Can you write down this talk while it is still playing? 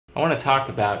I want to talk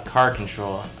about car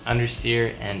control,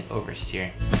 understeer and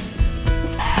oversteer.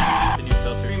 The new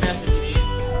filtering method to these.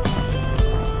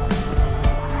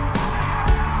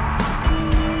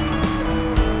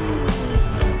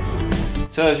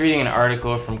 So I was reading an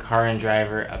article from Car and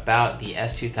Driver about the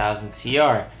S2000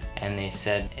 CR, and they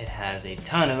said it has a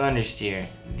ton of understeer.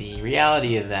 The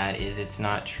reality of that is it's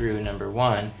not true, number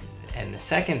one. And the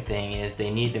second thing is they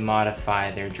need to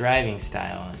modify their driving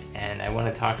style. And I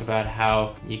want to talk about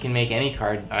how you can make any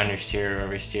car understeer or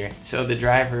oversteer. So the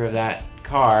driver of that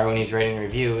car, when he's writing the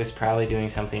review, is probably doing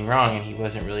something wrong and he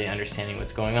wasn't really understanding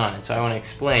what's going on. And so I want to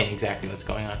explain exactly what's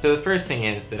going on. So the first thing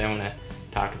is that I want to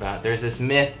talk about, there's this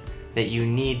myth that you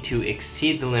need to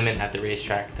exceed the limit at the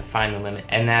racetrack to find the limit,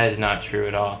 and that is not true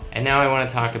at all. And now I want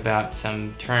to talk about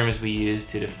some terms we use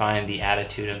to define the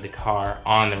attitude of the car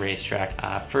on the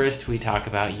racetrack. First, we talk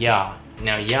about yaw.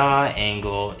 Now, yaw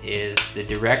angle is the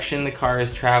direction the car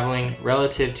is traveling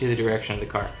relative to the direction of the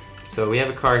car. So we have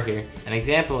a car here. An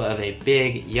example of a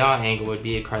big yaw angle would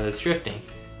be a car that's drifting.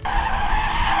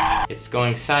 It's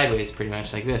going sideways pretty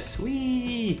much like this.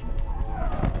 Whee!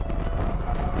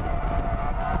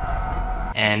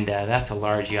 And that's a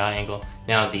large yaw angle.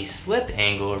 Now the slip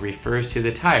angle refers to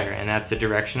the tire, and that's the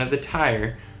direction of the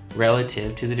tire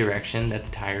relative to the direction that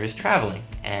the tire is traveling.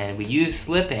 And we use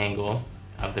slip angle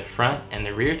of the front and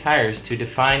the rear tires to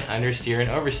define understeer and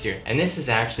oversteer. And this is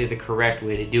actually the correct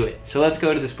way to do it. So let's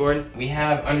go to this board. We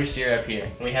have understeer up here,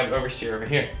 and we have oversteer over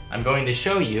here. I'm going to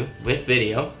show you with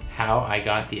video how I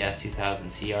got the S2000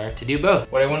 CR to do both.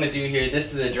 What I want to do here,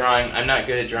 this is a drawing. I'm not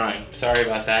good at drawing. Sorry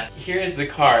about that. Here's the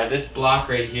car. This block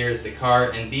right here is the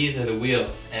car, and these are the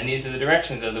wheels, and these are the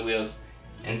directions of the wheels.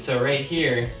 And so right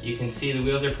here, you can see the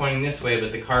wheels are pointing this way,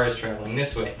 but the car is traveling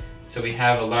this way. So we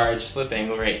have a large slip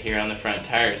angle right here on the front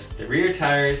tires. The rear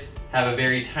tires have a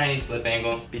very tiny slip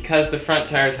angle. Because the front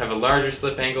tires have a larger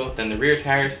slip angle than the rear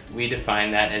tires, we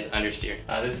define that as understeer.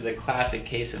 This is a classic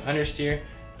case of understeer.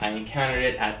 I encountered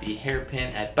it at the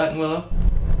hairpin at Buttonwillow.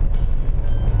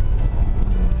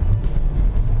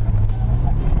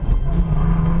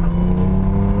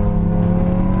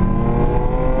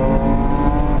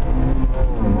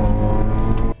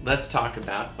 Let's talk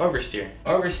about oversteer.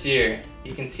 Oversteer,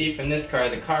 you can see from this car,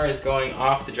 the car is going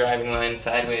off the driving line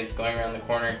sideways, going around the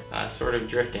corner, sort of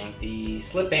drifting. The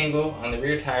slip angle on the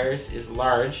rear tires is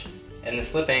large, and the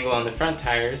slip angle on the front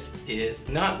tires is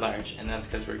not large, and that's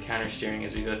because we're counter steering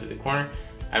as we go through the corner.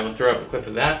 I will throw up a clip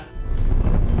of that.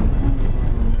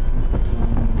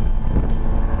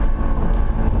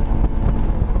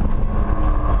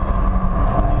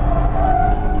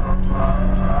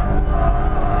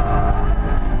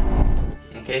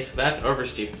 Okay, so that's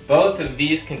oversteer. Both of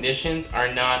these conditions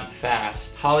are not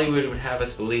fast. Hollywood would have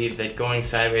us believe that going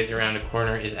sideways around a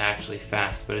corner is actually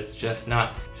fast, but it's just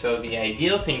not. So the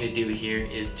ideal thing to do here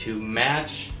is to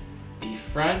match the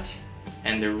front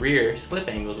and the rear slip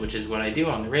angles, which is what I do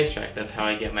on the racetrack. That's how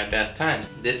I get my best times.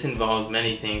 This involves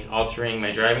many things: altering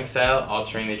my driving style,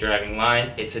 altering the driving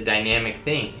line. It's a dynamic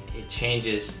thing. It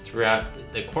changes throughout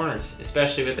the corners,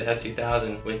 especially with the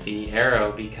S2000 with the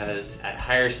aero, because at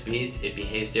higher speeds it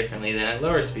behaves differently than at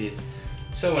lower speeds.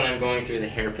 So when I'm going through the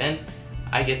hairpin,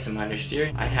 I get some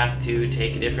understeer. I have to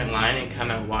take a different line and come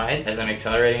out wide as I'm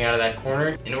accelerating out of that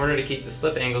corner in order to keep the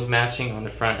slip angles matching on the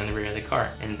front and the rear of the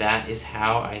car. And that is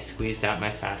how I squeezed out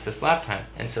my fastest lap time.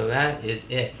 And so that is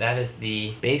it. That is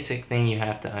the basic thing you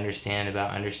have to understand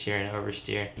about understeer and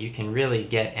oversteer. You can really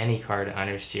get any car to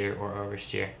understeer or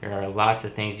oversteer. There are lots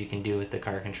of things you can do with the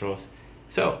car controls.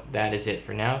 So that is it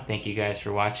for now. Thank you guys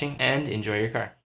for watching, and enjoy your car.